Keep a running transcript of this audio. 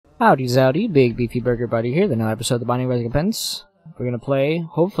Howdy zowdy, Big Beefy Burger Buddy here, the new episode of the Binding of Recompense. We're gonna play,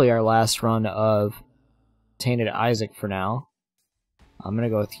 hopefully, our last run of Tainted Isaac for now. I'm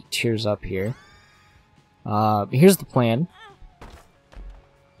gonna go with Tears Up here. Here's the plan.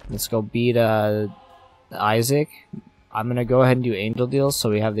 Let's go beat Isaac. I'm gonna go ahead and do Angel Deals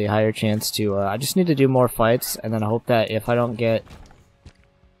so we have the higher chance to, I just need to do more fights, and then I hope that if I don't get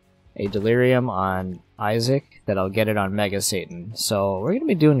a Delirium on Isaac, that I'll get it on Mega Satan. So we're gonna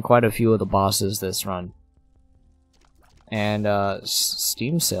be doing quite a few of the bosses this run. And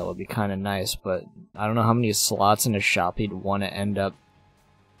Steam Sale would be kind of nice, but I don't know how many slots in a shop you'd want to end up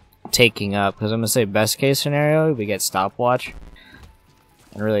taking up, because I'm gonna say best case scenario, we get Stopwatch.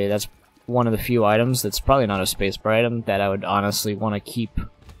 And really, that's one of the few items that's probably not a spacebar item that I would honestly want to keep.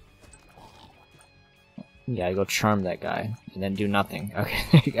 Yeah, I go charm that guy, and then do nothing. Okay,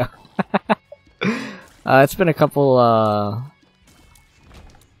 there you go. It's been a couple, about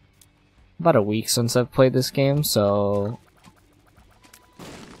a week since I've played this game, so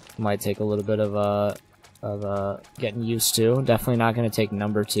might take a little bit of getting used to. Definitely not going to take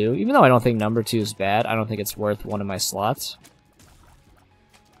number 2, even though I don't think number 2 is bad. I don't think it's worth one of my slots.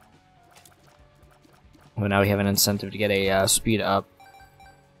 Well, now we have an incentive to get a speed up.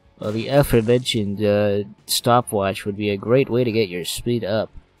 Well, the aforementioned stopwatch would be a great way to get your speed up,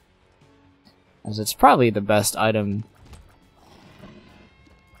 as it's probably the best item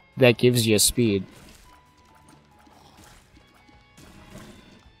that gives you speed.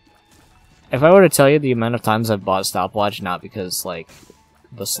 If I were to tell you the amount of times I've bought stopwatch, not because like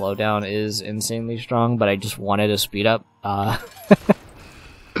the slowdown is insanely strong, but I just wanted a speed up,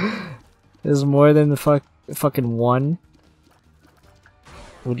 is more than the fucking one.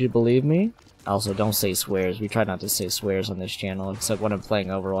 Would you believe me? Also, don't say swears. We try not to say swears on this channel, except when I'm playing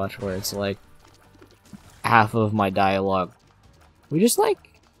Overwatch, where it's like half of my dialogue. We just like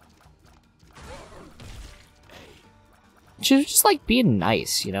being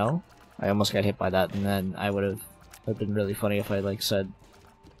nice, you know? I almost got hit by that, and then I would have been really funny if I like said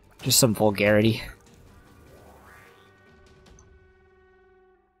just some vulgarity.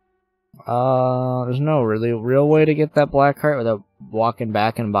 There's no really real way to get that black heart without walking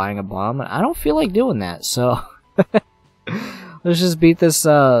back and buying a bomb. I don't feel like doing that, so let's just beat this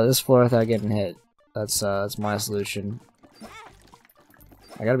this floor without getting hit. That's my solution.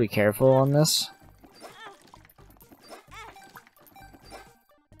 I gotta be careful on this.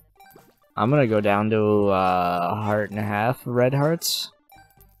 I'm gonna go down to a heart and a half red hearts.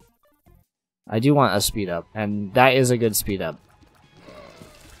 I do want a speed up, and that is a good speed up.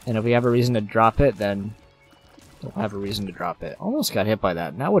 And if we have a reason to drop it, then we'll have a reason to drop it. Almost got hit by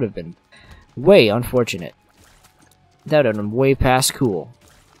that, and that would have been way unfortunate. That would have been way past cool.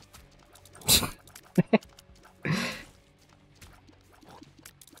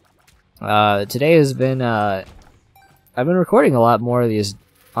 Today has been, I've been recording a lot more of these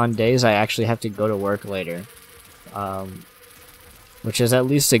on days I actually have to go to work later. Which is at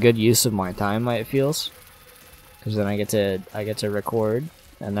least a good use of my time, it feels. Because then I get to record.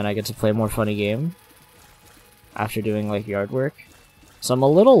 And then I get to play more funny game after doing like yard work. So I'm a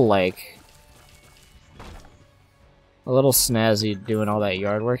little snazzy doing all that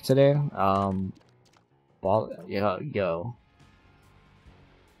yard work today. Yo.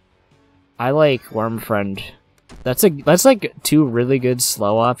 I like Worm Friend. That's like 2 really good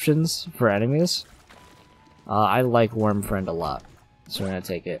slow options for enemies. I like Worm Friend a lot, so we're gonna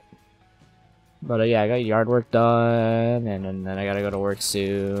take it. But yeah, I got yard work done, and then I gotta go to work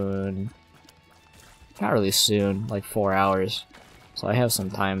soon. Not really soon, like 4 hours. So I have some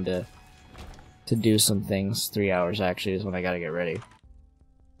time to do some things. 3 hours actually is when I gotta get ready.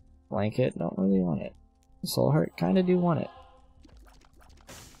 Blanket, don't really want it. Soul Heart, kinda do want it.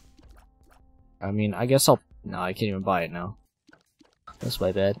 I mean, I guess no, I can't even buy it now. That's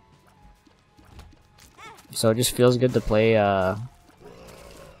my bad. So it just feels good to play, a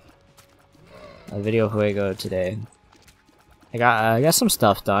Video Juego today. I got some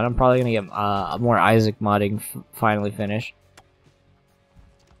stuff done. I'm probably gonna get more Isaac modding finally finished,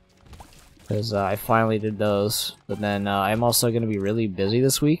 because I finally did those. But then I'm also gonna be really busy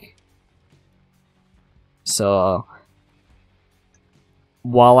this week. So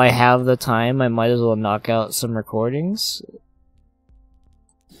while I have the time, I might as well knock out some recordings,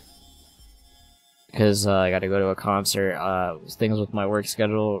 because I got to go to a concert. Things with my work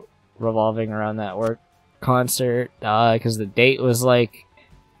schedule revolving around that work concert, because the date was like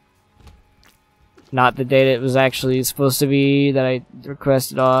not the date it was actually supposed to be that I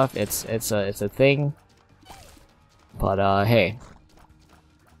requested off. It's a thing, but hey,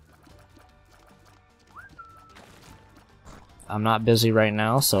 I'm not busy right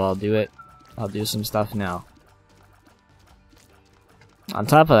now, so I'll do it. I'll do some stuff now. On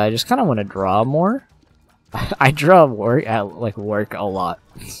top of that, I just kind of want to draw more. I draw work a lot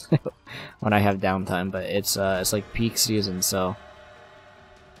when I have downtime, but it's like peak season, so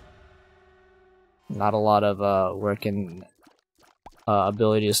not a lot of working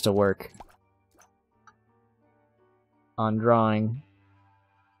abilities to work on drawing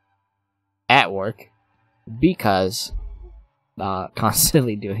at work because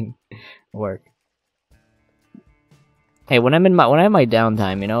constantly doing work. Hey, when I have my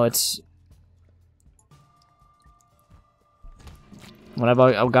downtime, you know, it's when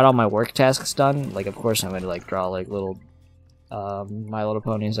I've got all my work tasks done. Like, of course, I'm gonna like draw like little My Little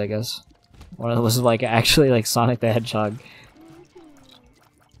Ponies, I guess. One of them was like actually like Sonic the Hedgehog,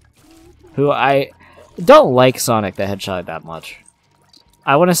 who I don't like Sonic the Hedgehog that much.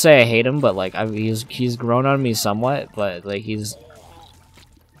 I want to say I hate him, but like he's grown on me somewhat, but like he's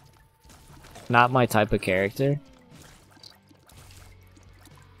not my type of character.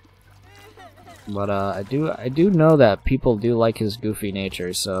 But I do know that people do like his goofy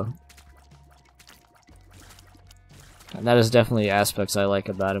nature, so and that is definitely aspects I like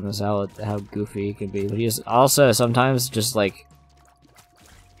about him, is how goofy he can be. But he's also sometimes just like,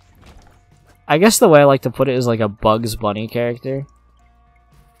 I guess the way I like to put it is like a Bugs Bunny character.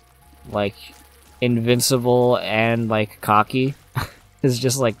 Like, invincible and like cocky is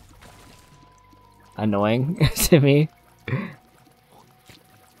just like annoying to me.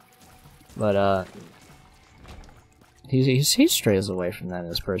 But he strays away from that in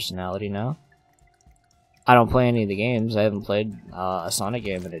his personality now. I don't play any of the games. I haven't played a Sonic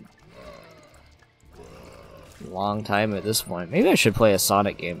game in a long time at this point. Maybe I should play a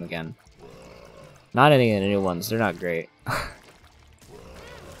Sonic game again. Not any of the new ones. They're not great.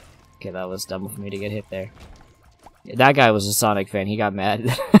 Okay, that was dumb for me to get hit there. Yeah, that guy was a Sonic fan. He got mad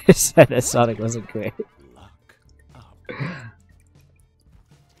that I said that Sonic wasn't great.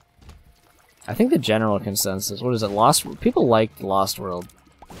 I think the general consensus, what is it, people liked Lost World.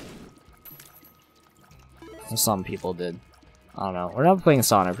 Some people did. I don't know. We're not playing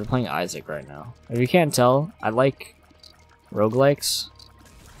Sonic, we're playing Isaac right now. If you can't tell, I like roguelikes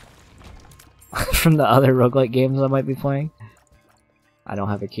from the other roguelike games I might be playing. I don't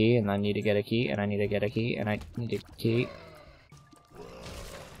have a key, and I need to get a key, and I need to get a key, and I need a key.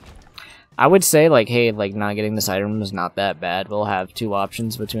 I would say, like, hey, like, not getting this item is not that bad. We'll have 2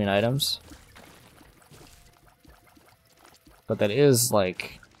 options between items. But that is,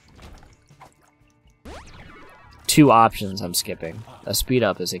 like, 2 options I'm skipping. A speed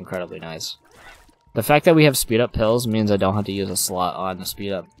up is incredibly nice. The fact that we have speed up pills means I don't have to use a slot on the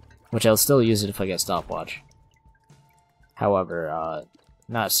speed up, which I'll still use it if I get stopwatch. However,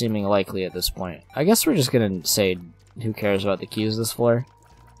 not seeming likely at this point. I guess we're just gonna say who cares about the keys this floor.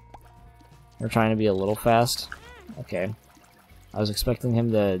 We're trying to be a little fast. Okay. I was expecting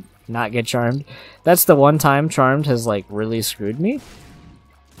him to not get charmed. That's the one time charmed has like really screwed me.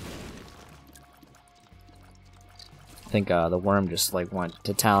 I think the worm just like went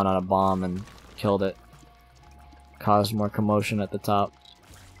to town on a bomb and killed it. Caused more commotion at the top.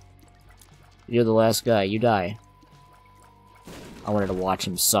 You're the last guy, you die. I wanted to watch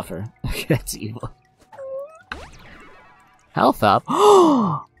him suffer. That's evil. Health up.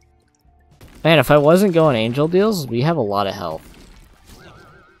 Man, if I wasn't going angel deals, we have a lot of health.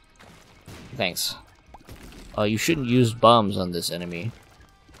 Thanks. Oh, you shouldn't use bombs on this enemy.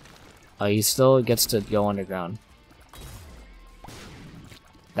 Oh, he still gets to go underground.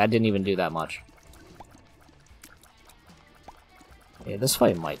 That didn't even do that much. Yeah, this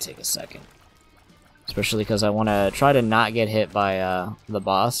fight might take a second. Especially because I want to try to not get hit by the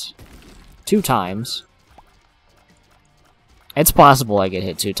boss 2 times. It's possible I get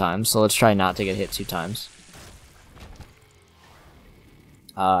hit 2 times, so let's try not to get hit 2 times.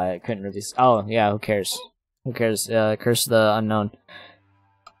 I couldn't really... Oh, yeah, who cares? Who cares? Curse the Unknown.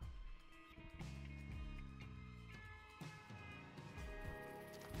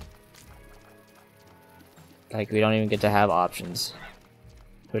 Like, we don't even get to have options.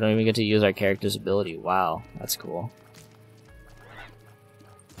 We don't even get to use our character's ability. Wow, that's cool.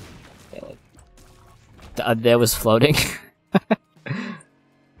 Yeah, like, that was floating.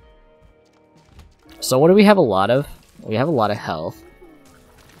 So what do we have a lot of? We have a lot of health.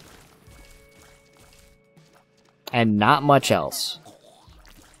 And not much else.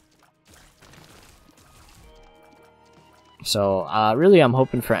 So, really I'm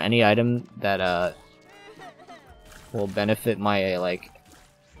hoping for any item that, will benefit my, like,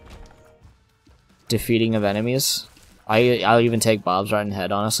 defeating of enemies. I'll even take Bob's Rotten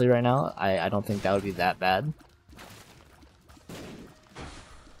Head, honestly, right now. I don't think that would be that bad.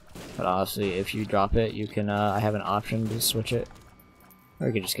 But honestly, if you drop it, you can, I have an option to switch it. Or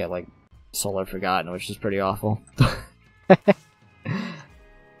you could just get, like, Solar Forgotten, which is pretty awful.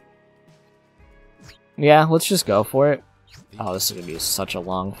 Yeah, let's just go for it. Oh, this is gonna be such a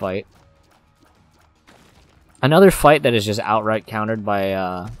long fight. Another fight that is just outright countered by,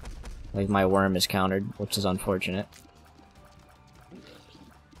 like, my worm is countered, which is unfortunate.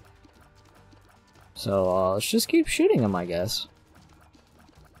 So, let's just keep shooting him, I guess.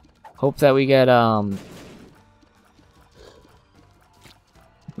 Hope that we get, honestly,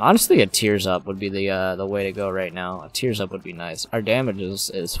 a Tears Up would be the way to go right now. A Tears Up would be nice. Our damage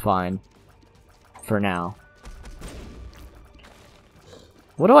is fine. For now.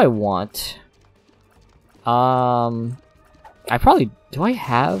 What do I want? I probably... Do I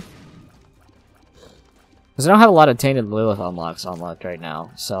have... Because I don't have a lot of Tainted Lilith unlocks unlocked right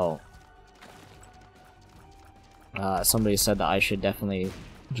now, so... somebody said that I should definitely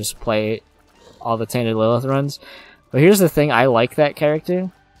just play all the Tainted Lilith runs. But here's the thing, I like that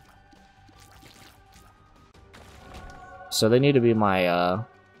character. So they need to be my,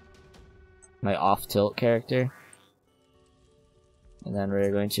 my off-tilt character. And then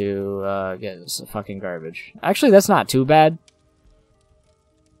we're going to get some fucking garbage. Actually, that's not too bad.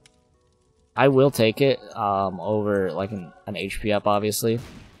 I will take it over like an HP up, obviously.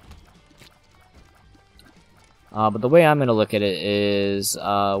 But the way I'm going to look at it is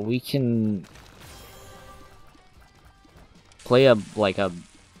we can play a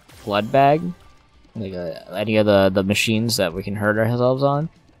blood bag, like any of the machines that we can hurt ourselves on.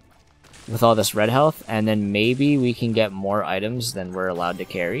 With all this red health, and then maybe we can get more items than we're allowed to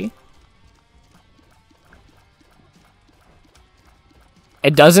carry.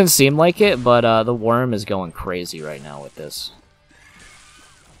 It doesn't seem like it, but the worm is going crazy right now with this.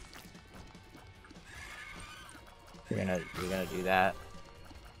 You're gonna do that.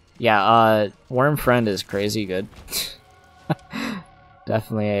 Yeah, worm friend is crazy good.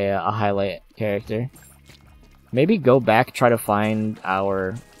 Definitely a highlight character. Maybe go back, try to find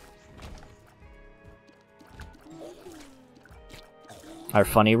our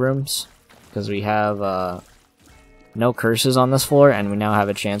funny rooms, because we have no curses on this floor, and we now have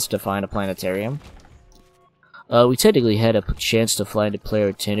a chance to find a planetarium. We technically had a chance to find a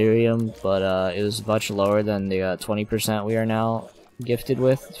planetarium, but it was much lower than the 20% we are now gifted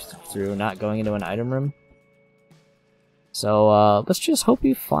with through not going into an item room. So let's just hope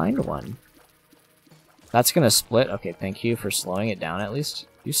we find one. That's gonna split. Okay, thank you for slowing it down at least.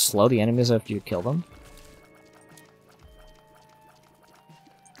 You slow the enemies after you kill them.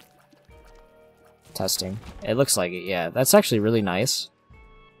 Testing. It looks like it, yeah. That's actually really nice.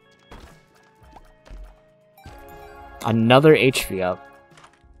 Another HP up.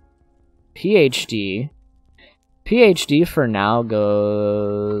 PhD. PhD for now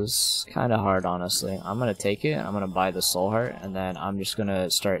goes kind of hard, honestly. I'm going to take it. I'm going to buy the Soul Heart, and then I'm just going to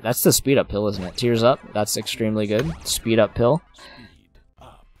start. That's the speed up pill, isn't it? Tears Up. That's extremely good. Speed up pill.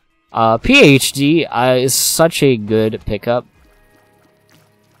 PhD is such a good pickup.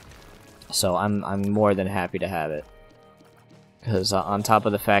 So I'm more than happy to have it. Because on top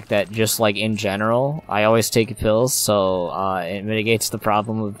of the fact that just like in general, I always take pills, so it mitigates the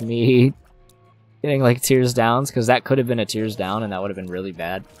problem of me getting like tears downs, because that could have been a tears down and that would have been really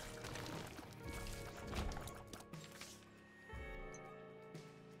bad.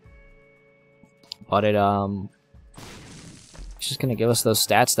 But it's just gonna give us those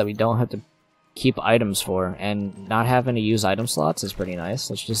stats that we don't have to keep items for, and not having to use item slots is pretty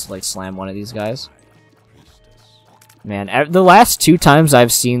nice. Let's just like slam one of these guys. Man, the last 2 times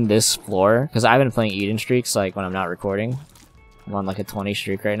I've seen this floor, because I've been playing Eden streaks like when I'm not recording. I'm on like a 20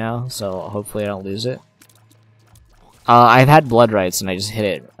 streak right now, so hopefully I don't lose it. I've had blood rights and I just hit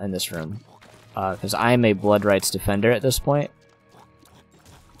it in this room. Because I am a blood rights defender at this point.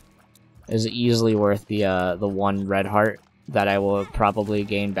 Is easily worth the 1 red heart that I will probably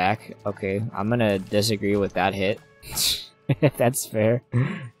gain back. Okay, I'm gonna disagree with that hit. If that's fair.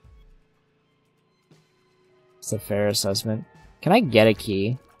 It's a fair assessment. Can I get a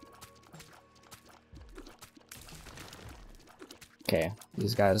key? Okay,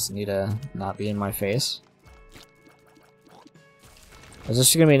 these guys need to not be in my face. Is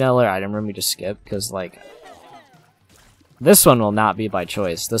this gonna be another item room we just skip? Because, like, this one will not be by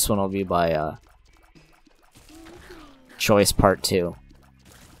choice. This one will be by, choice part 2.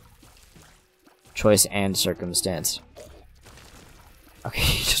 Choice and circumstance. Okay,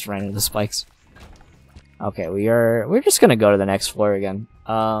 he just ran into the spikes. Okay, we're just gonna go to the next floor again.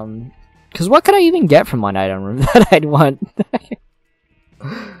 Cause what could I even get from one item room that I'd want?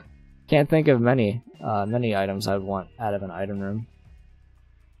 Can't think of many items I'd want out of an item room.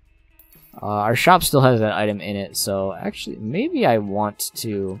 Our shop still has that item in it, so actually, maybe I want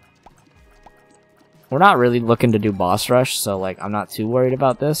to... We're not really looking to do boss rush, so like I'm not too worried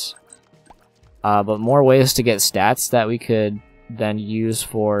about this. But more ways to get stats that we could then use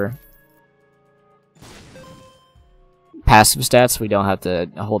for passive stats we don't have to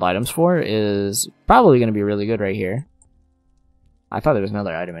hold items for is probably going to be really good right here. I thought there was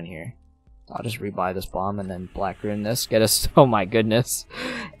another item in here. I'll just rebuy this bomb and then black rune this. Get us... Oh my goodness.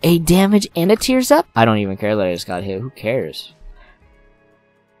 A damage and a tears up? I don't even care that I just got hit. Who cares?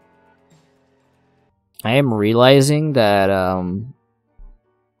 I am realizing that,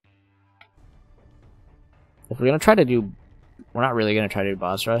 if we're going to try to do... We're not really going to try to do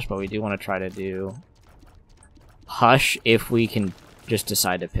boss rush, but we do want to try to do Hush if we can just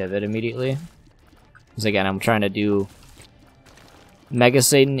decide to pivot immediately. Because again, I'm trying to do Mega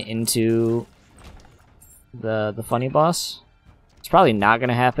Satan into the funny boss. It's probably not going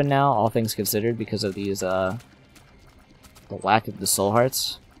to happen now, all things considered, because of these, the lack of the soul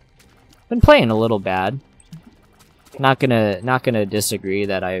hearts. Been playing a little bad. Not gonna disagree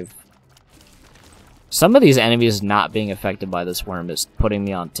that I've... Some of these enemies not being affected by this worm is putting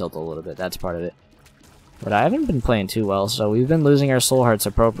me on tilt a little bit. That's part of it. But I haven't been playing too well, so we've been losing our soul hearts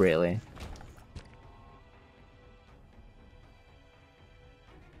appropriately.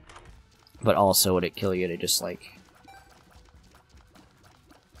 But also, would it kill you to just, like...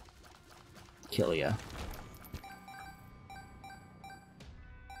 kill you?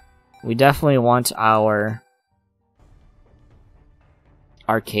 We definitely want our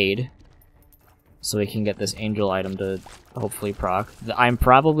arcade, so we can get this angel item to hopefully proc. I'm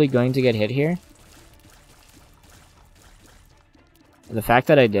probably going to get hit here. The fact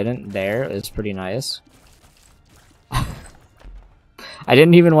that I didn't there is pretty nice. I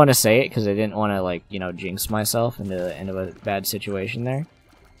didn't even want to say it because I didn't want to, like, you know, jinx myself into a bad situation there.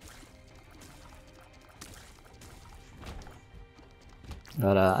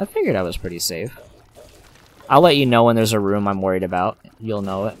 But I figured I was pretty safe. I'll let you know when there's a room I'm worried about. You'll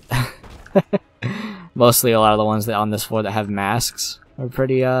know it. Mostly a lot of the ones that on this floor that have masks are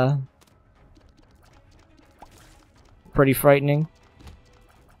pretty frightening.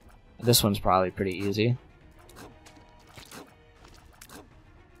 This one's probably pretty easy.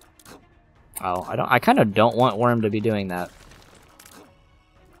 Oh, I kind of don't want Worm to be doing that.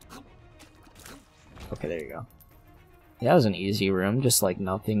 Okay, there you go. Yeah, that was an easy room, just like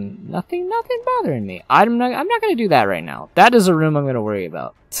nothing bothering me. I'm not gonna do that right now. That is a room I'm gonna worry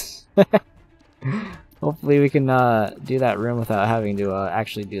about. Hopefully we can do that room without having to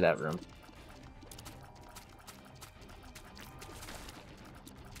actually do that room.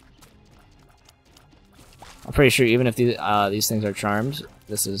 I'm pretty sure even if these things are charmed,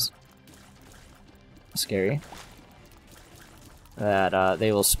 this is scary. That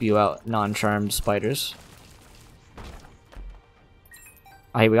they will spew out non-charmed spiders.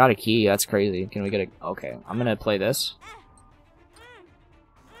 Oh, hey, we got a key. That's crazy. Can we get a... Okay, I'm gonna play this.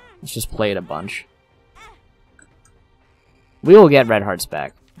 Let's just play it a bunch. We will get red hearts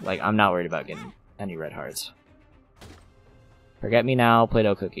back. Like, I'm not worried about getting any red hearts. Forget Me Now,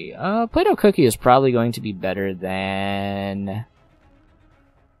 Play-Doh Cookie. Play-Doh Cookie is probably going to be better than...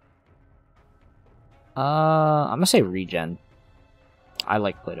 I'm gonna say Regen. I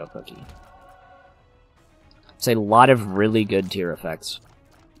like Play-Doh Cookie. It's a lot of really good tier effects.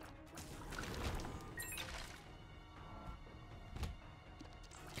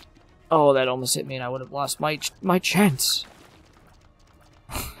 Oh, that almost hit me and I would have lost my chance.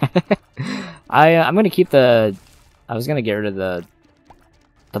 I'm gonna keep the... I was gonna get rid of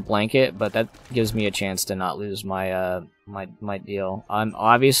the blanket, but that gives me a chance to not lose my my deal. I'm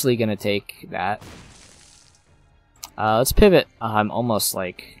obviously gonna take that. Let's pivot. I'm almost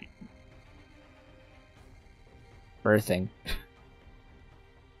like birthing.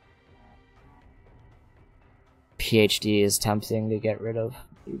 PhD is tempting to get rid of,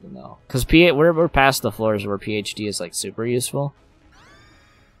 even though, because we're past the floors where PhD is like super useful.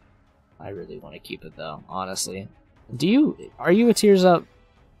 I really want to keep it though, honestly. Are you a tears up?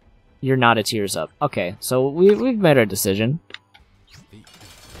 You're not a tears up. Okay, so we've made our decision.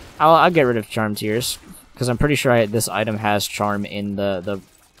 I'll get rid of charm tears because I'm pretty sure this item has charm in the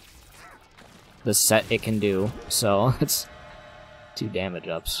set it can do. So it's 2 damage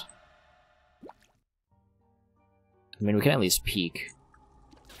ups. I mean, we can at least peek.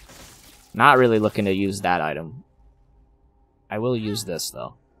 Not really looking to use that item. I will use this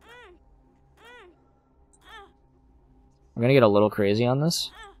though. I'm gonna get a little crazy on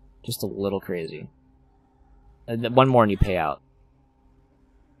this. Just a little crazy. One more and you pay out.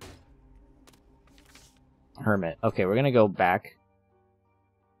 Hermit. Okay, we're gonna go back.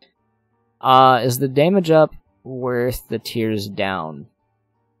 Is the damage up worth the tiers down?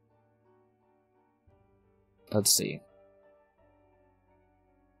 Let's see.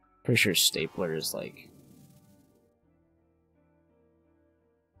 Pretty sure stapler is like...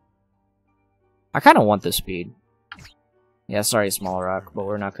 I kind of want the speed. Yeah, sorry, Small Rock, but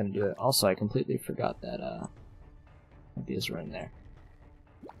we're not going to do it. Also, I completely forgot that these were in there.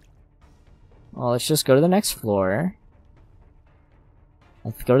 Well, let's just go to the next floor.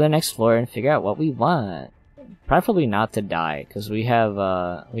 Let's go to the next floor and figure out what we want. Preferably not to die, because we have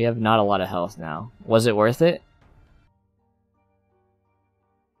not a lot of health now. Was it worth it?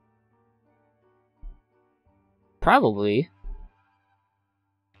 Probably.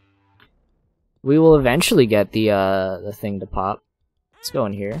 We will eventually get the thing to pop. Let's go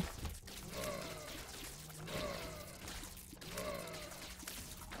in here.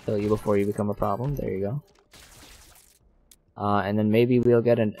 Kill you before you become a problem. There you go. And then maybe we'll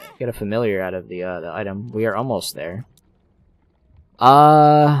get a familiar out of the item. We are almost there.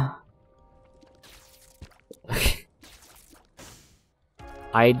 I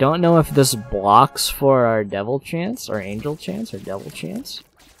don't know if this blocks for our devil chance, or angel chance, or devil chance.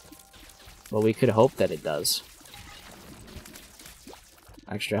 But we could hope that it does.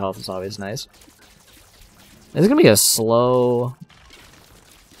 Extra health is always nice. This is gonna be a slow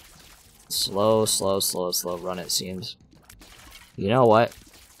run, it seems. You know what?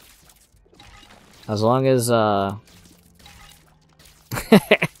 As long as,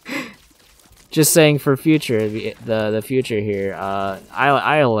 just saying for future, the future here,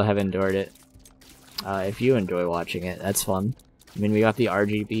 I'll have endured it. If you enjoy watching it, that's fun. I mean, we got the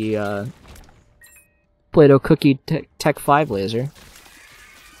RGB, Play-Doh Cookie Tech 5 laser.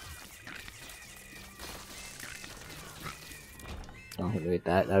 Don't hit me with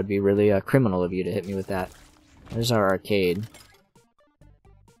that. That would be really criminal of you to hit me with that. There's our arcade.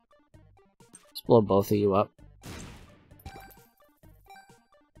 Let's blow both of you up.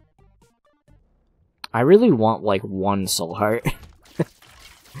 I really want, like, one soul heart.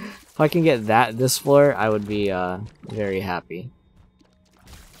 If I can get that this floor, I would be very happy.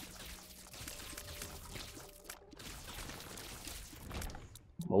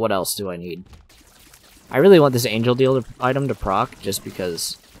 But what else do I need? I really want this angel deal item to proc, just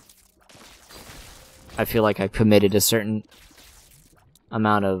because I feel like I committed a certain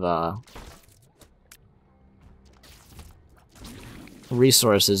amount of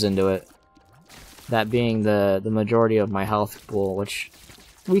resources into it. That being the majority of my health pool, which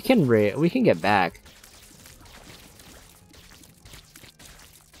we can get back.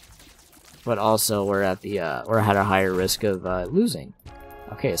 But also we're at a higher risk of losing.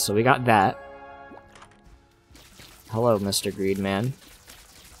 Okay, so we got that. Hello, Mr. Greedman.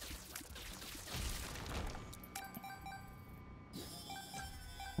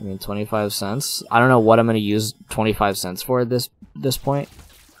 I mean, 25 cents. I don't know what I'm gonna use 25 cents for at this point.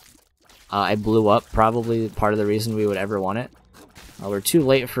 I blew up, probably part of the reason we would ever want it. We're too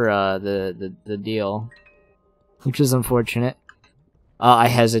late for the deal, which is unfortunate. I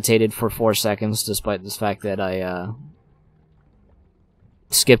hesitated for 4 seconds, despite the fact that I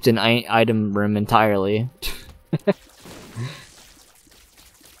skipped an item room entirely.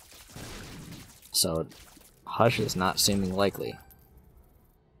 So, Hush is not seeming likely.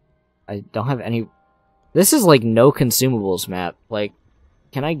 I don't have any... This is like no consumables map. Like,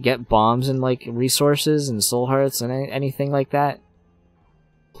 can I get bombs and like resources and soul hearts and anything like that?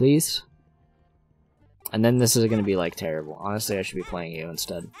 Please? And then this is gonna be like terrible. Honestly, I should be playing you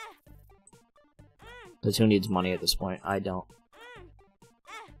instead. Because who needs money at this point? I don't.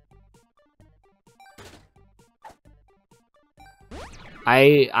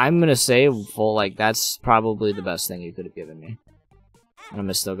 I'm gonna say full, like, that's probably the best thing you could have given me. And I'm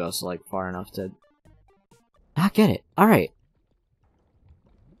gonna still go so, like, far enough to not get it. Alright.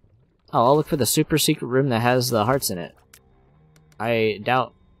 Oh, I'll look for the super secret room that has the hearts in it. I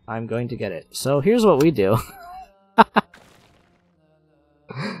doubt I'm going to get it. So here's what we do.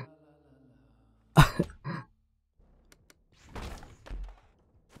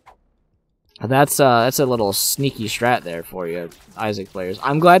 That's a little sneaky strat there for you, Isaac players.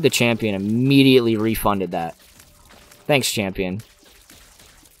 I'm glad the champion immediately refunded that. Thanks, champion.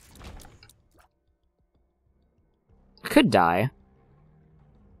 Could die.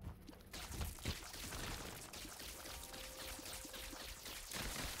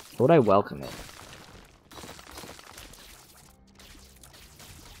 Would I welcome it?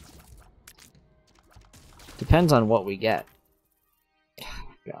 Depends on what we get.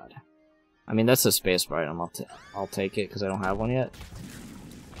 God. I mean, that's a spacebar item. I'll take it because I don't have one yet.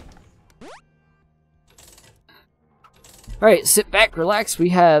 Alright, sit back, relax. We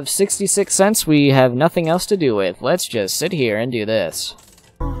have 66 cents we have nothing else to do with. Let's just sit here and do this.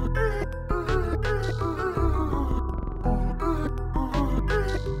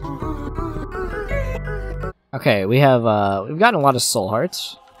 Okay, we've gotten a lot of soul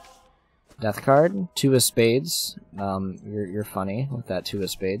hearts. Death card, 2 of spades. You're funny with that 2 of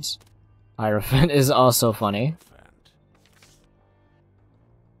spades. Hierophant is also funny.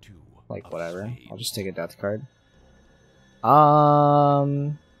 Like, whatever. I'll just take a death card. Yeah,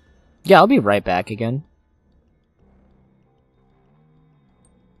 I'll be right back again.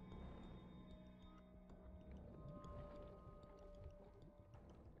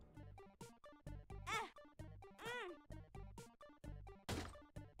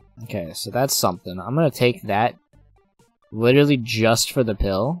 Okay, so that's something. I'm gonna take that literally just for the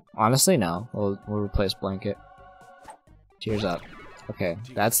pill. Honestly, no. We'll replace blanket. Tears up. Okay,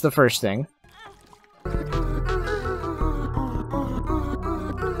 that's the first thing.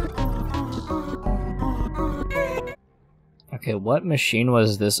 Okay, what machine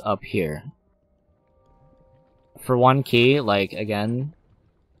was this up here? For 1 key, like, again,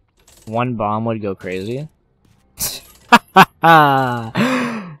 1 bomb would go crazy.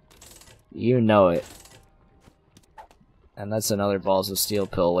 You know it. And that's another Balls of Steel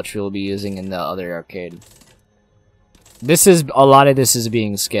pill, which we'll be using in the other arcade. A lot of this is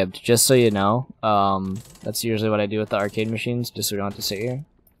being skipped, just so you know. That's usually what I do with the arcade machines, just so we don't have to sit here.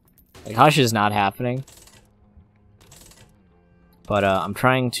 Like, Hush is not happening. But I'm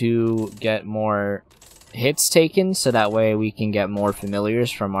trying to get more hits taken, so that way we can get more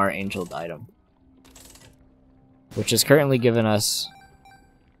familiars from our angeled item. Which is currently giving us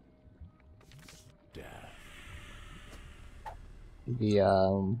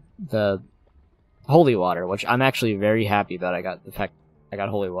the holy water, which I'm actually very happy that I got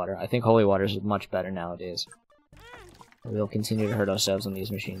holy water. I think holy water is much better nowadays. We'll continue to hurt ourselves on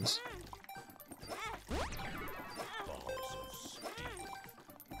these machines.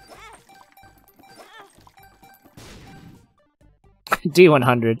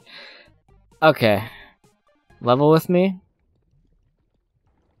 D100. Okay. Level with me?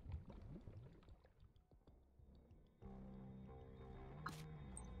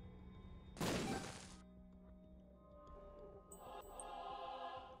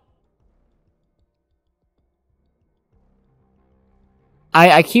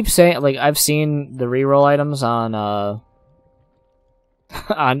 I keep saying, like, I've seen the reroll items on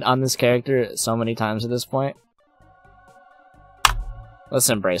on this character so many times at this point. Let's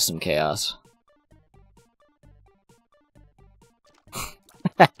embrace some chaos.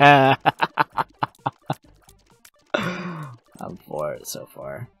 I'm for it so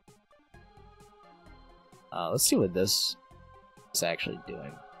far. Let's see what this is actually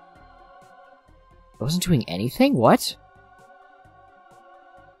doing. It wasn't doing anything? What?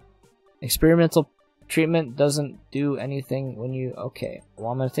 Experimental treatment doesn't do anything when you... Okay,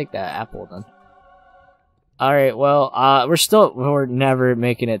 well, I'm gonna take that apple then. Alright, well, we're never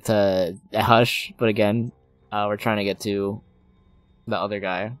making it to Hush, but again, we're trying to get to the other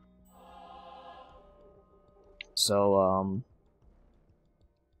guy. So,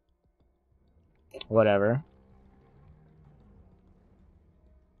 whatever.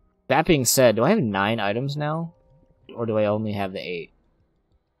 That being said, do I have 9 items now? Or do I only have the 8?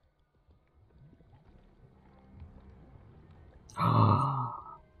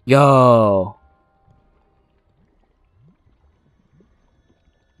 Yo!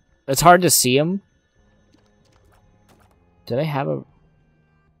 It's hard to see him. Did I have a...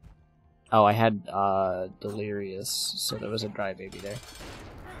 Oh, I had, Delirious, so there was a dry baby there.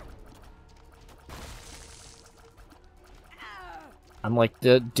 I'm like,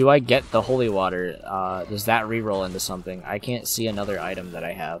 do I get the holy water? Does that reroll into something? I can't see another item that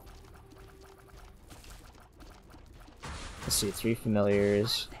I have. Let's see, 3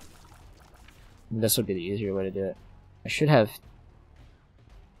 familiars. This would be the easier way to do it. I should have...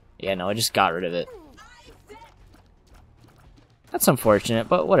 Yeah, no, I just got rid of it. That's unfortunate,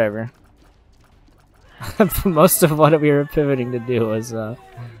 but whatever. Most of what we were pivoting to do was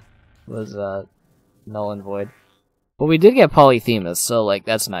null and void. But we did get Polyphemus, so, like,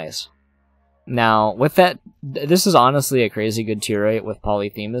 that's nice. Now, with that, this is honestly a crazy good tier rate with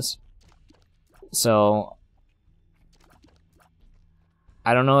Polyphemus. So,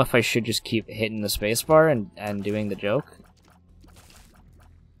 I don't know if I should just keep hitting the spacebar and doing the joke.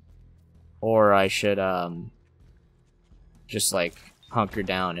 Or I should, just, like, hunker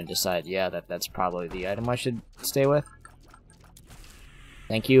down and decide, yeah, that's probably the item I should stay with.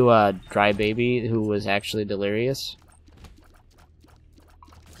 Thank you, Dry Baby, who was actually delirious.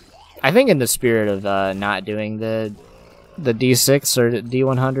 I think in the spirit of, not doing the the D6 or the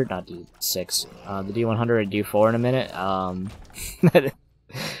D100, not D6, the D100 or D4 in a minute.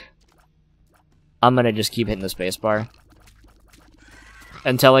 I'm gonna just keep hitting the spacebar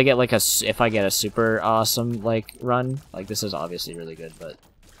until I get like if I get a super awesome like run. Like this is obviously really good, but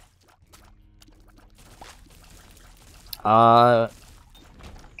I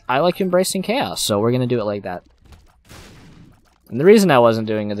like embracing chaos, so we're gonna do it like that. And the reason I wasn't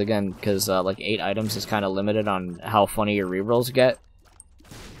doing it again because like 8 items is kind of limited on how funny your rerolls get.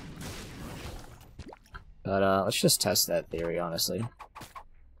 But let's just test that theory, honestly.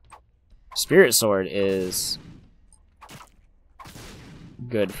 Spirit Sword is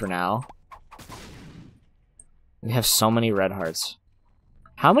good for now. We have so many red hearts.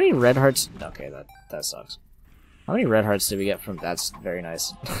 How many red hearts? Okay, that sucks. How many red hearts did we get from? That's very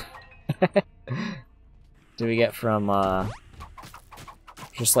nice. Did we get from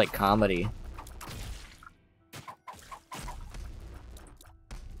just like comedy?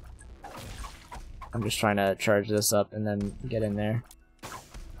 I'm just trying to charge this up and then get in there.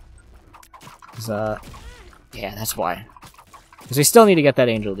 Yeah, that's why. Because we still need to get that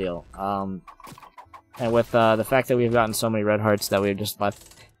angel deal. And with the fact that we've gotten so many red hearts that we've just left...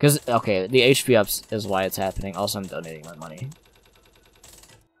 Because, okay, the HP ups is why it's happening. Also, I'm donating my money.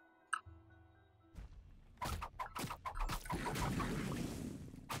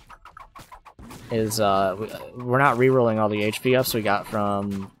 We're not rerolling all the HP ups we got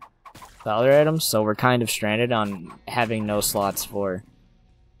from the other items, so we're kind of stranded on having no slots for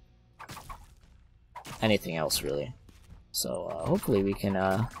anything else, really. So, hopefully we can,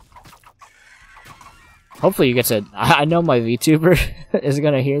 hopefully you get to... I know my VTuber is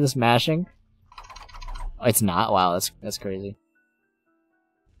gonna hear this mashing. Oh, it's not? Wow, that's crazy.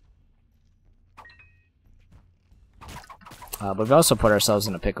 But we've also put ourselves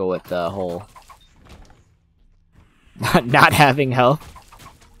in a pickle with the whole... not having health.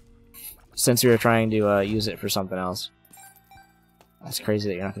 Since we were trying to use it for something else. That's crazy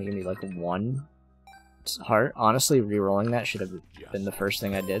that you're not gonna give me, like, 1 heart. Honestly, re-rolling that should have been the first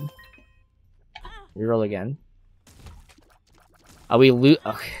thing I did. Reroll again. We loot.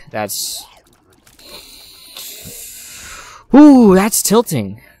 Okay, that's. Ooh, that's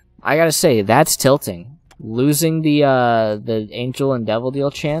tilting. I gotta say, that's tilting. Losing the angel and devil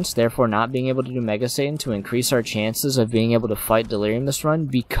deal chance, therefore not being able to do Mega Satan to increase our chances of being able to fight Delirium this run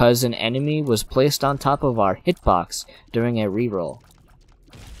because an enemy was placed on top of our hitbox during a reroll.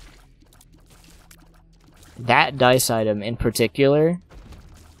 That dice item in particular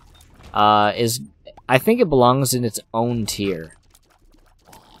is, I think it belongs in its own tier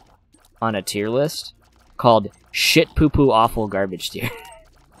on a tier list called shit poo poo awful garbage tier.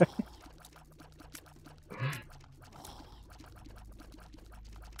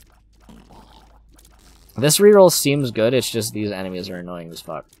 This reroll seems good, it's just these enemies are annoying as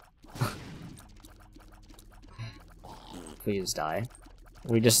fuck. Please die.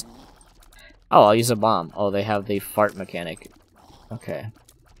 We just... Oh, I'll use a bomb. Oh, they have the fart mechanic. Okay.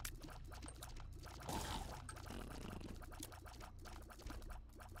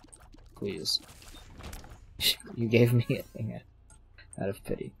 Please. You gave me a thing out of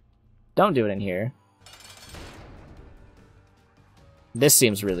pity. Don't do it in here. This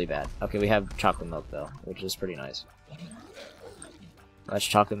seems really bad. Okay, we have chocolate milk, though, which is pretty nice. That's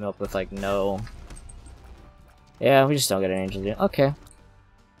chocolate milk with, like, no... Yeah, we just don't get an angel deal. Okay.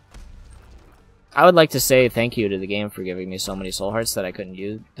 I would like to say thank you to the game for giving me so many soul hearts that I couldn't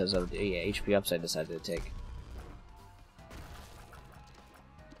use because of the HP ups I decided to take.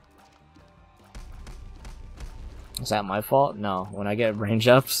 Is that my fault? No. When I get range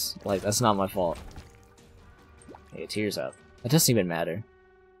ups, like, that's not my fault. Hey, tears up. It doesn't even matter.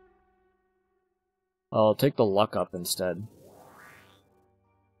 I'll take the luck up instead.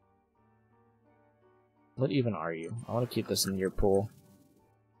 What even are you? I want to keep this in your pool.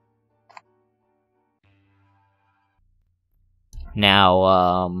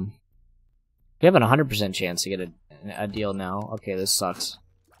 Now, we have a 100% chance to get a deal now. Okay, this sucks.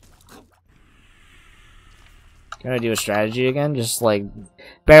 Can I do a strategy again? Just, like,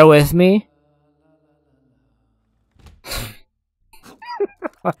 bear with me.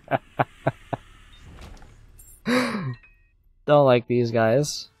 Don't like these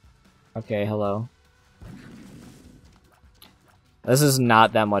guys. Okay, hello. This is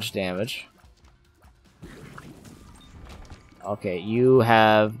not that much damage. Okay, you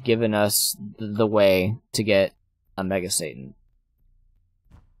have given us the way to get a Mega Satan.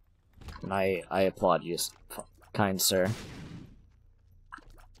 And I applaud you, kind sir.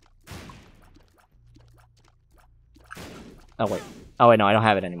 Oh wait, no, I don't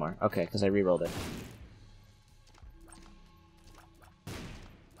have it anymore. Okay, because I re-rolled it.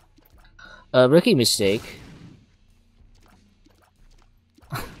 Rookie mistake.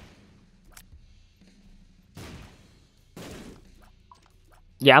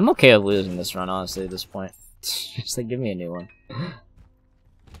 Yeah, I'm okay with losing this run, honestly, at this point. Just like, give me a new one.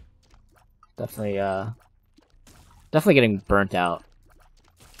 Definitely, definitely getting burnt out.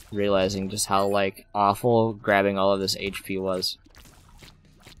 Realizing just how, like, awful grabbing all of this HP was.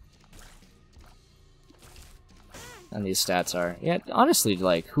 And these stats are. Yeah, honestly,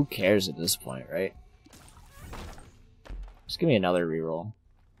 like, who cares at this point, right? Just give me another reroll.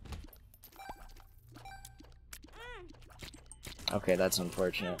 Okay, that's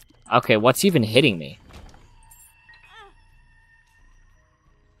unfortunate. Okay, what's even hitting me?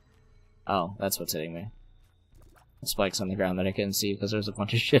 Oh, that's what's hitting me. The spikes on the ground that I couldn't see because there's a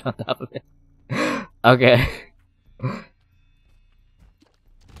bunch of shit on top of it. Okay.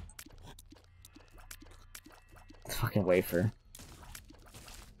 Fucking wafer.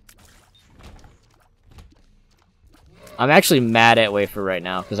 I'm actually mad at wafer right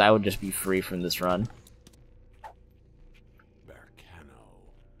now because I would just be free from this run.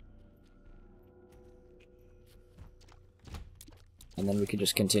 And then we could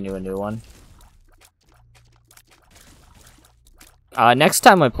just continue a new one. Next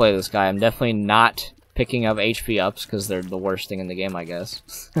time I play this guy, I'm definitely not picking up HP ups because they're the worst thing in the game, I guess.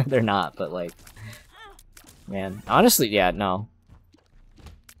 They're not, but like... Man, honestly, yeah, no.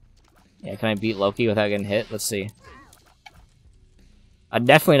 Yeah, can I beat Loki without getting hit? Let's see.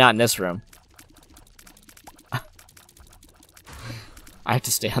 Definitely not in this room. I have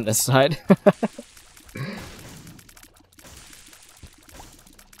to stay on this side.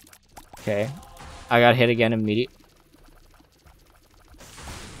 Okay. I got hit again immediately.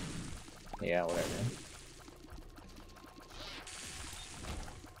 Yeah, whatever.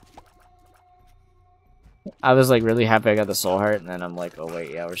 I was like really happy I got the soul heart, and then I'm like, oh wait,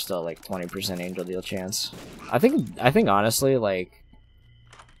 yeah, we're still like 20% angel deal chance. I think honestly, like,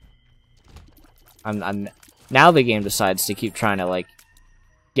 I'm now the game decides to keep trying to like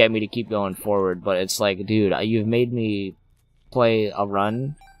get me to keep going forward, but it's like, dude, you've made me play a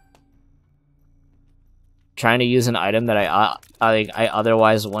run trying to use an item that I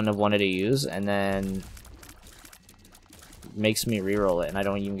otherwise wouldn't have wanted to use, and then makes me reroll it, and I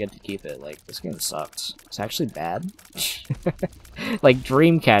don't even get to keep it. Like, this game sucks. It's actually bad. Like,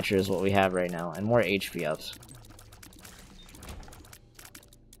 Dreamcatcher is what we have right now, and more HP ups.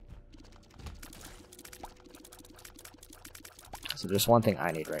 So there's one thing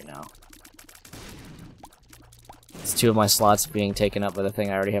I need right now. It's 2 of my slots being taken up by the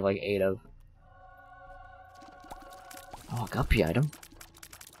thing I already have like 8 of. Oh, guppy item.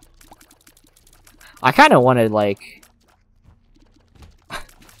 I kind of wanted, like...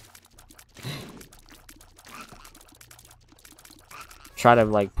 try to,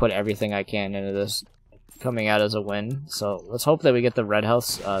 like, put everything I can into this coming out as a win. So, let's hope that we get the Red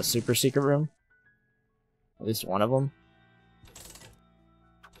House Super Secret Room. At least one of them.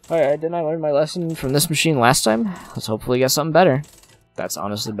 Alright, didn't I learn my lesson from this machine last time? Let's hopefully get something better. That's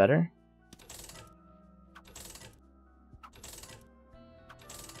honestly better.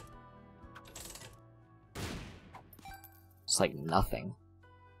 It's like nothing.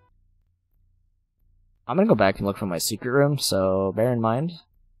 I'm gonna go back and look for my secret room, so bear in mind.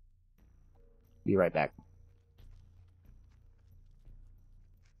 Be right back.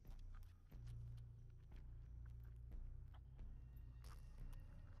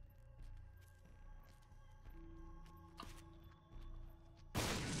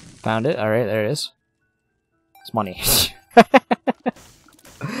 Found it. Alright, there it is. It's money.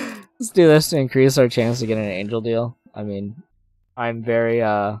 Let's do this to increase our chance to get an angel deal. I mean, I'm very,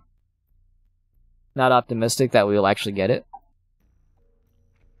 not optimistic that we will actually get it.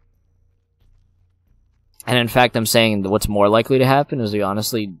 And in fact, I'm saying that what's more likely to happen is we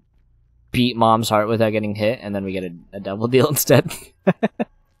honestly beat Mom's heart without getting hit, and then we get a double deal instead.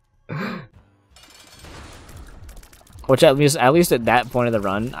 Which at least at that point of the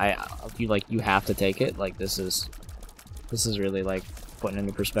run, I feel like you have to take it. Like, this is really like putting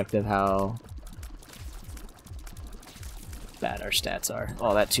into perspective how bad our stats are.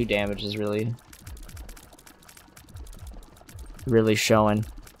 Oh, that 2 damage is really showing.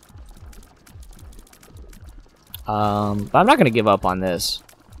 But I'm not gonna give up on this.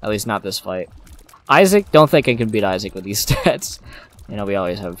 At least not this fight. Isaac, don't think I can beat Isaac with these stats. You know, we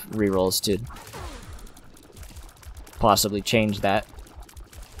always have rerolls to possibly change that.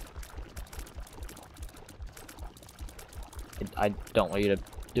 I don't want you to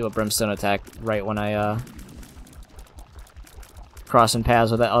do a brimstone attack right when I crossing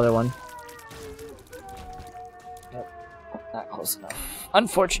paths with that other one. Nope, not close enough.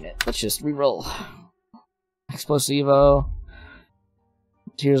 Unfortunate. Let's just reroll. Explosivo.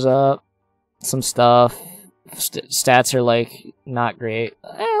 Tears up. Some stuff. Stats are like not great.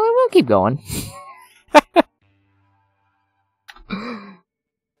 We'll keep going.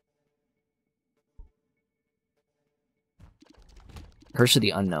 Curse of the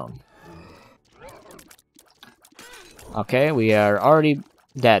Unknown. Okay, we are already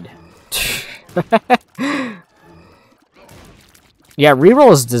dead. Yeah,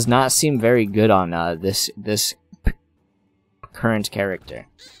 rerolls does not seem very good on this current character.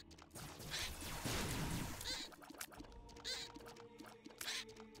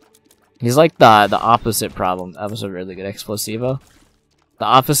 He's like the opposite problem. That was a really good Explosivo. The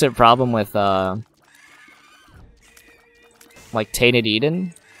opposite problem with like Tainted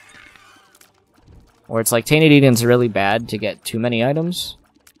Eden, where it's like Tainted Eden's really bad to get too many items.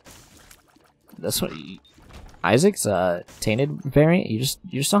 This one, Isaac's Tainted variant, you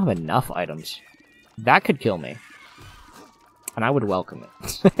just don't have enough items. That could kill me, and I would welcome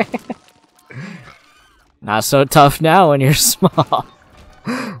it. Not so tough now when you're small.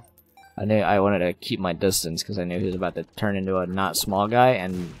 I wanted to keep my distance because I knew he was about to turn into a not small guy,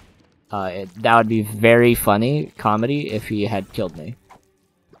 and that would be very funny comedy if he had killed me.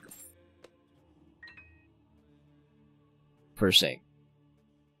 For sake.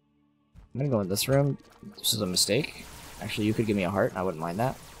 I'm gonna go in this room. This is a mistake. Actually, you could give me a heart, and I wouldn't mind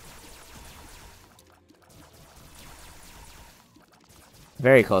that.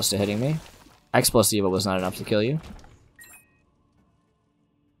 Very close to hitting me. Explosivo was not enough to kill you.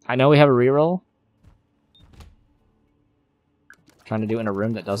 I know we have a reroll. Trying to do it in a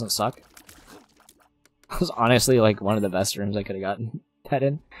room that doesn't suck. It was honestly like one of the best rooms I could have gotten that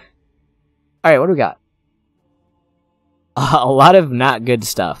in. Alright, what do we got? A lot of not good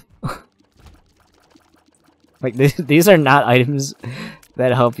stuff. Like, these are not items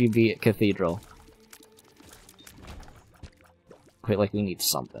that help you beat Cathedral. Wait, like, we need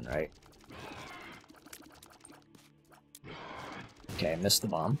something, right? Okay, I missed the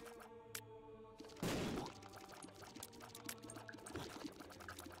bomb.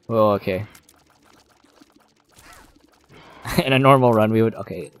 Oh, okay. In a normal run, we would...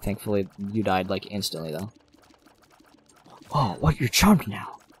 Okay, thankfully, you died, like, instantly, though. Oh, what? You're charmed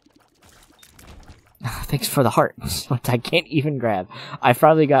now. Thanks for the heart. I can't even grab. I've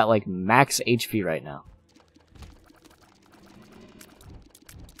probably got, like, max HP right now.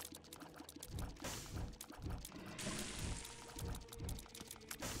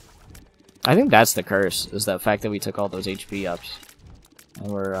 I think that's the curse, is the fact that we took all those HP ups.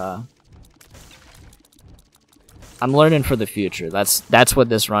 And we're, I'm learning for the future. That's what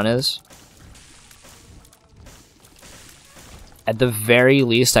this run is. At the very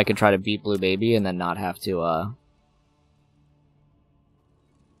least, I could try to beat Blue Baby and then not have to,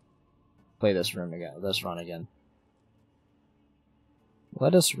 play this run again.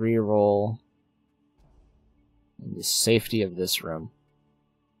 Let us reroll in the safety of this room.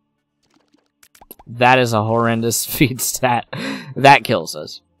 That is a horrendous speed stat. That kills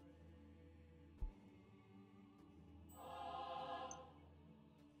us.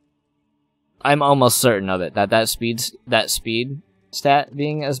 I'm almost certain of it, that speed stat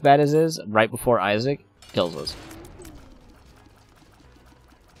being as bad as is, right before Isaac, kills us.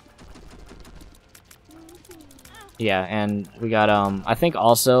 Yeah, and we got, I think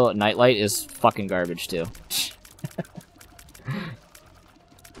also Nightlight is fucking garbage, too.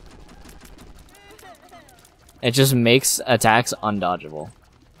 It just makes attacks undodgeable.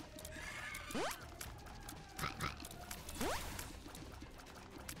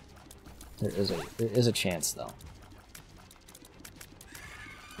 There is a chance, though.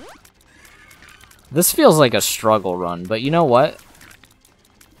 This feels like a struggle run, but you know what?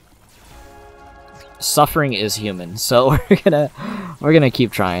 Suffering is human, so we're gonna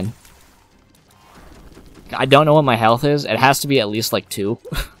keep trying. I don't know what my health is. It has to be at least like 2.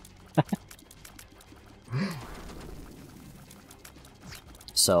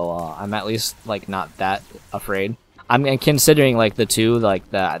 So I'm at least like not that afraid. I'm considering like the 2, like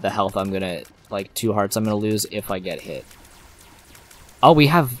the health I'm gonna, like 2 hearts I'm gonna lose if I get hit. Oh, we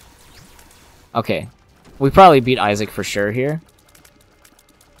have... Okay. We probably beat Isaac for sure here.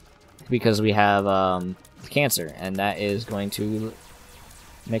 Because we have cancer, and that is going to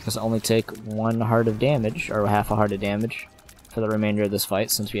make us only take 1 heart of damage, or half a heart of damage, for the remainder of this fight,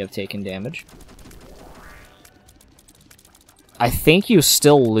 since we have taken damage. I think you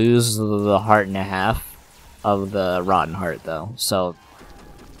still lose the heart and a half of the rotten heart, though. So,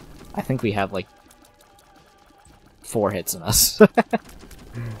 I think we have, like, 4 hits in us.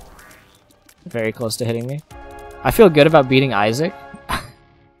 Very close to hitting me. I feel good about beating Isaac.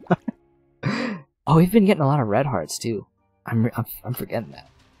 Oh, we've been getting a lot of red hearts too. I'm forgetting that.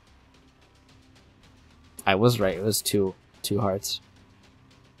 I was right. It was two hearts.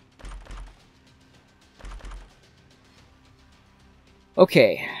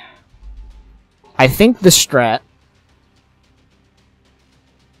 Okay. I think the strat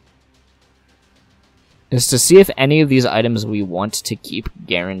is to see if any of these items we want to keep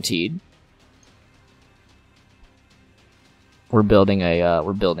guaranteed. We're building a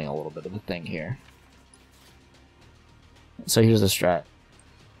little bit of a thing here. So here's the strat.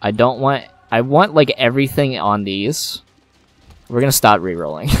 I want like everything on these. We're gonna stop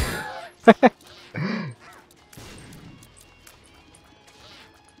re-rolling.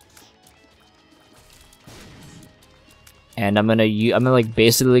 And I'm gonna like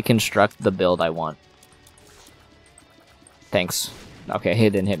basically construct the build I want. Thanks. Okay, it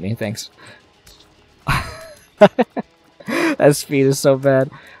didn't hit me. Thanks. That speed is so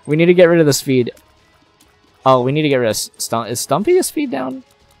bad. We need to get rid of the speed. Oh, we need to get rid of Is Stumpy a speed down?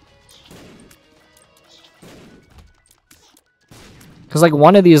 Because like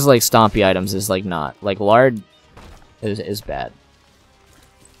one of these like Stompy items is like not. Like Lard is bad.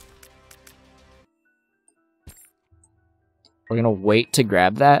 We're gonna wait to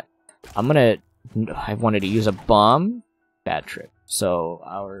grab that. I wanted to use a bomb. Bad trip. So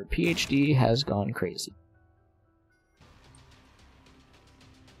our PhD has gone crazy.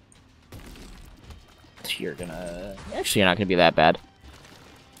 You're gonna... Actually, you're not gonna be that bad.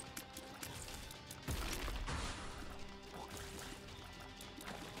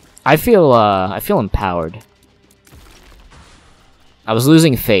 I feel empowered. I was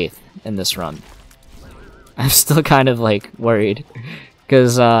losing faith in this run. I'm still kind of like worried.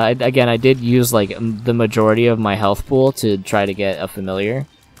 Because, again, I did use like the majority of my health pool to try to get a familiar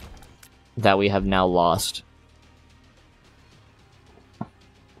that we have now lost.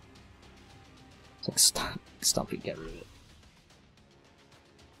 It's like Stumpy, get rid of it.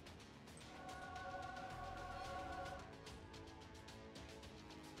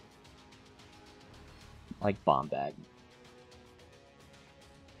 Like bomb bag.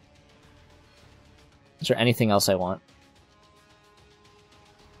 Is there anything else I want?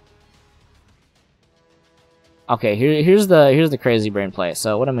 Okay, here's the crazy brain play.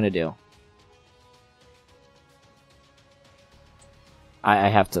 So what I'm gonna do? I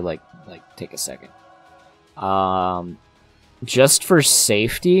have to like take a second. Just for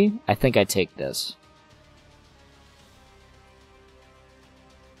safety, I think I take this.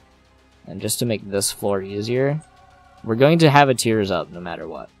 And just to make this floor easier, we're going to have a tears up no matter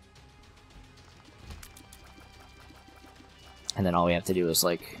what. And then all we have to do is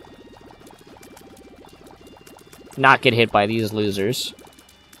like not get hit by these losers.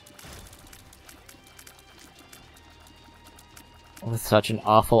 With such an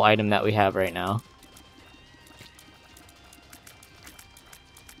awful item that we have right now.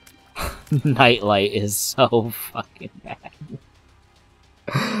 Nightlight is so fucking bad.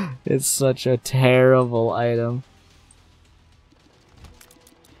 It's such a terrible item.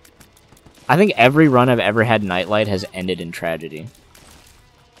 I think every run I've ever had Nightlight has ended in tragedy.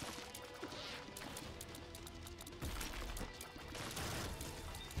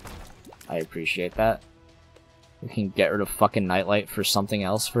 I appreciate that. We can get rid of fucking Nightlight for something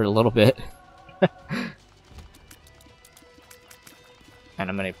else for a little bit. And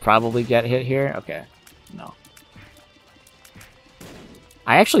I'm gonna probably get hit here. Okay. No.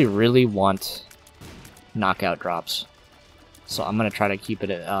 I actually really want knockout drops. So I'm gonna try to keep it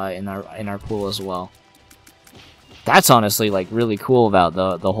in our pool as well. That's honestly like really cool about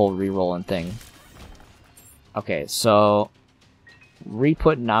the whole rerolling thing. Okay, so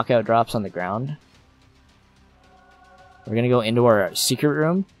re-put knockout drops on the ground. We're gonna go into our secret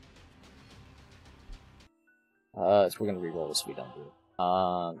room. So we're gonna reroll this if we don't do it.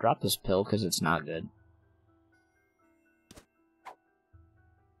 Drop this pill because it's not good.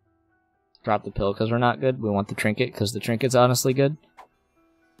 Drop the pill because we're not good. We want the trinket because the trinket's honestly good.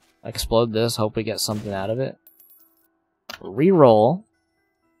 Explode this, hope we get something out of it. Reroll.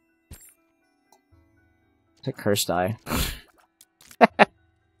 To curse die.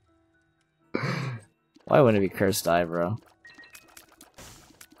 Why wouldn't it be curse die, bro?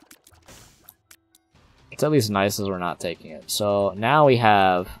 It's at least nice as we're not taking it. So now we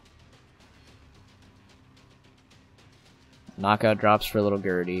have knockout drops for little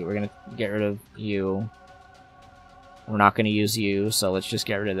Gertie. We're gonna get rid of you. We're not gonna use you, so let's just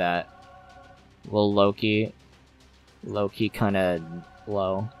get rid of that. Little Loki. Loki kinda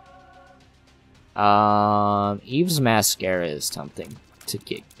low. Eve's mascara is something to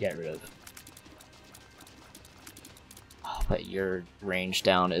get rid of. But your range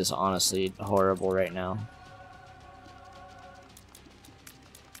down is honestly horrible right now.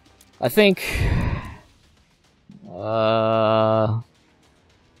 I think... Call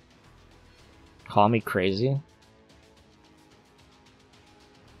me crazy.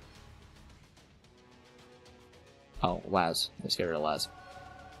 Oh, Laz. Let's get rid of Laz.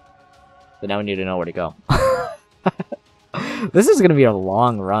 But now we need to know where to go. This is gonna be a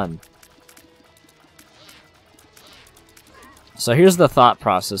long run. So here's the thought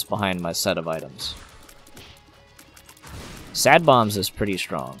process behind my set of items. Sad Bombs is pretty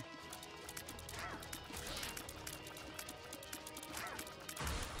strong.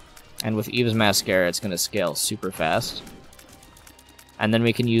 And with Eve's Mascara, it's gonna scale super fast. And then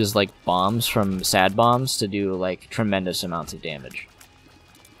we can use, like, bombs from Sad Bombs to do, like, tremendous amounts of damage.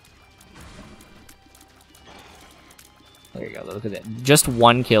 There you go, look at that. Just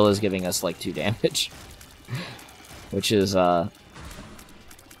one kill is giving us, like, 2 damage. Which is,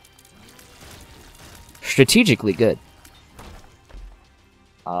 strategically good.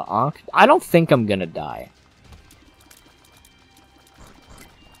 Ankh? I don't think I'm gonna die.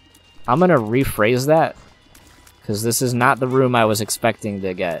 I'm gonna rephrase that, because this is not the room I was expecting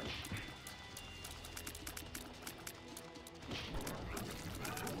to get.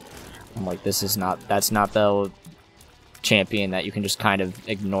 I'm like, this is not, that's not the champion that you can just kind of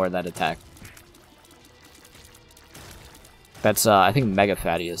ignore that attack. That's, I think Mega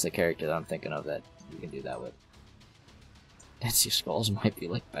Fatty is the character that I'm thinking of that you can do that with. Dead Sea Skulls might be,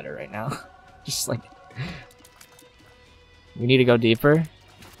 like, better right now. Just, like... We need to go deeper.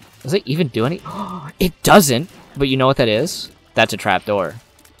 Does it even do any? It doesn't! But you know what that is? That's a trapdoor.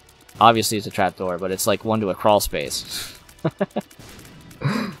 Obviously it's a trapdoor, but it's like one to a crawl space.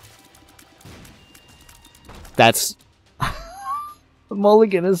 That's...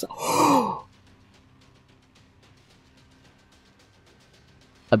 Mulligan is...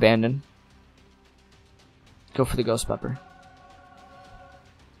 Abandon. Go for the Ghost Pepper.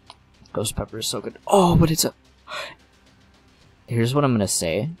 Ghost Pepper is so good. Oh, but it's a... Here's what I'm gonna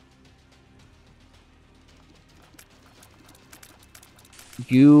say.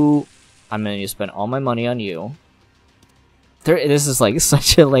 I'm gonna spend all my money on you. This is like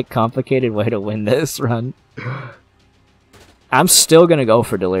such a like complicated way to win this run. I'm still gonna go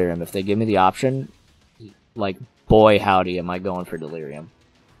for Delirium if they give me the option. Like, boy howdy am I going for Delirium.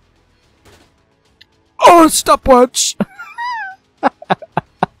 Oh, stopwatch!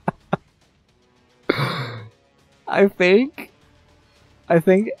 I think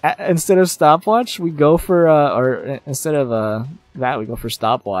instead of stopwatch, we go for, or instead of that, we go for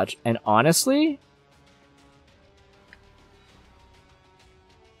stopwatch. And honestly,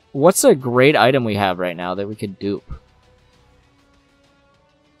 what's a great item we have right now that we could dupe?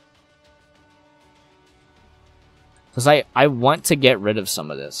 Because I want to get rid of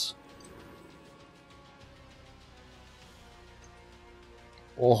some of this.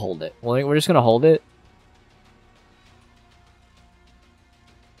 We'll hold it. We're just gonna hold it.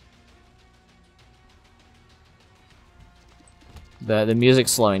 The music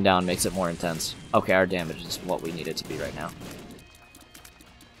slowing down makes it more intense. Okay, our damage is what we need it to be right now.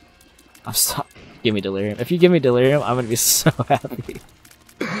 I'm sorry. Give me Delirium. If you give me Delirium, I'm gonna be so happy.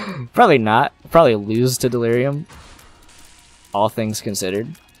 Probably not. Probably lose to Delirium. All things considered.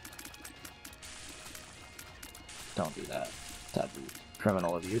 Don't do that. That'd be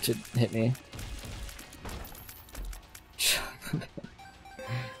criminal of you to hit me.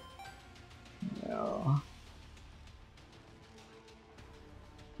 No.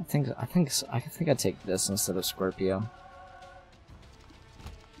 I think I'd take this instead of Scorpio.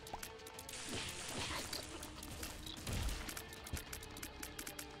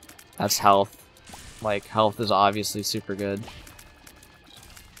 That's health. Like, health is obviously super good.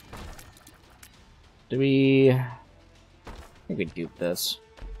 Do we... I think we dupe this.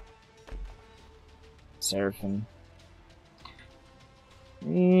 Seraphim.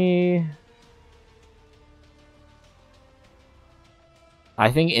 I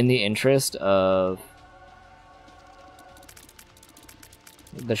think in the interest of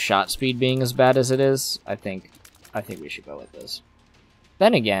the shot speed being as bad as it is, I think we should go with this.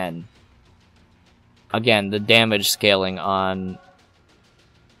 Then again, the damage scaling on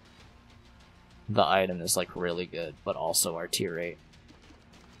the item is like really good, but also our tier rate.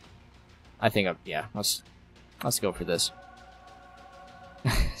 I think, yeah, let's go for this.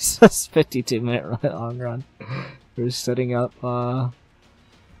 It's a 52-minute long run. We're setting up,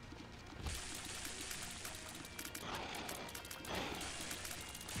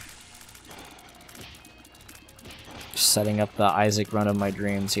 setting up the Isaac run of my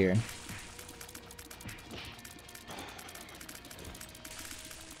dreams here.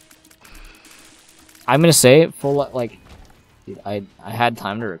 I'm gonna say full like, dude, I had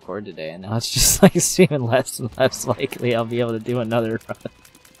time to record today, and now it's just like seeming less and less likely I'll be able to do another run.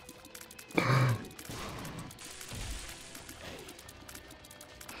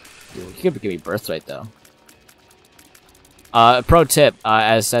 Dude, you could give me birthright though. Pro tip,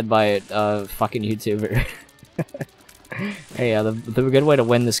 as said by a fucking YouTuber. Hey, yeah, the good way to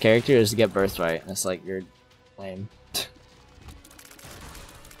win this character is to get birthright. It's like, you're lame.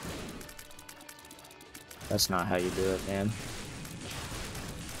 That's not how you do it, man.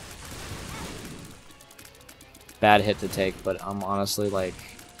 Bad hit to take, but I'm honestly like...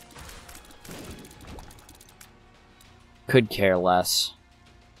 could care less.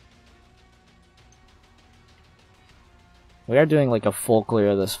 We are doing like a full clear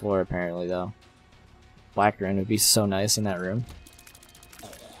of this floor apparently though. Black rune would be so nice in that room.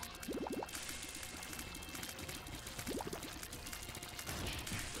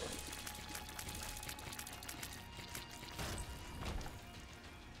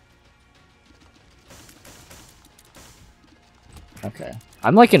 Okay.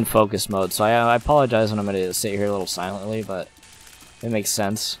 I'm like in focus mode, so I apologize when I'm gonna sit here a little silently, but it makes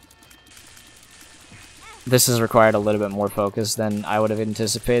sense. This has required a little bit more focus than I would have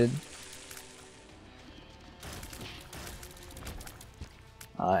anticipated.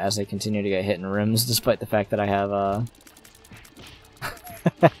 As I continue to get hit in rims, despite the fact that I have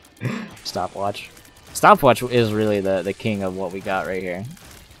stopwatch. Stopwatch is really the king of what we got right here.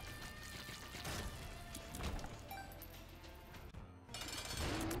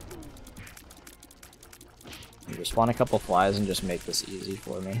 Just spawn a couple flies and just make this easy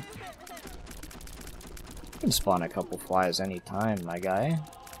for me. You can spawn a couple flies anytime, my guy.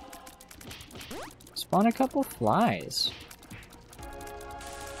 Spawn a couple flies.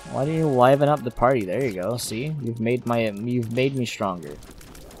 Why do you liven up the party? There you go. See, you've made me stronger.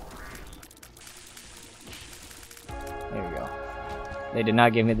 There we go. They did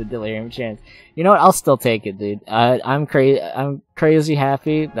not give me the delirium chance. You know what? I'll still take it, dude. I'm crazy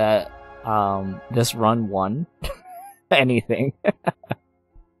happy that this run won anything.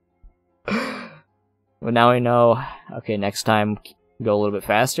 But now we know. Okay, next time go a little bit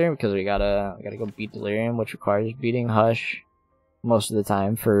faster because we gotta go beat delirium, which requires beating Hush most of the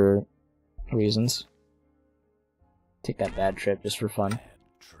time for reasons. Take that bad trip just for fun.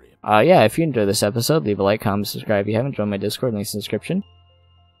 Yeah, if you enjoyed this episode, leave a like, comment, subscribe. If you haven't joined my Discord, links in the description.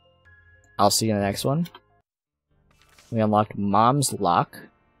 I'll see you in the next one. We unlocked Mom's Lock.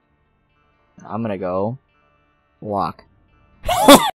 I'm gonna go lock.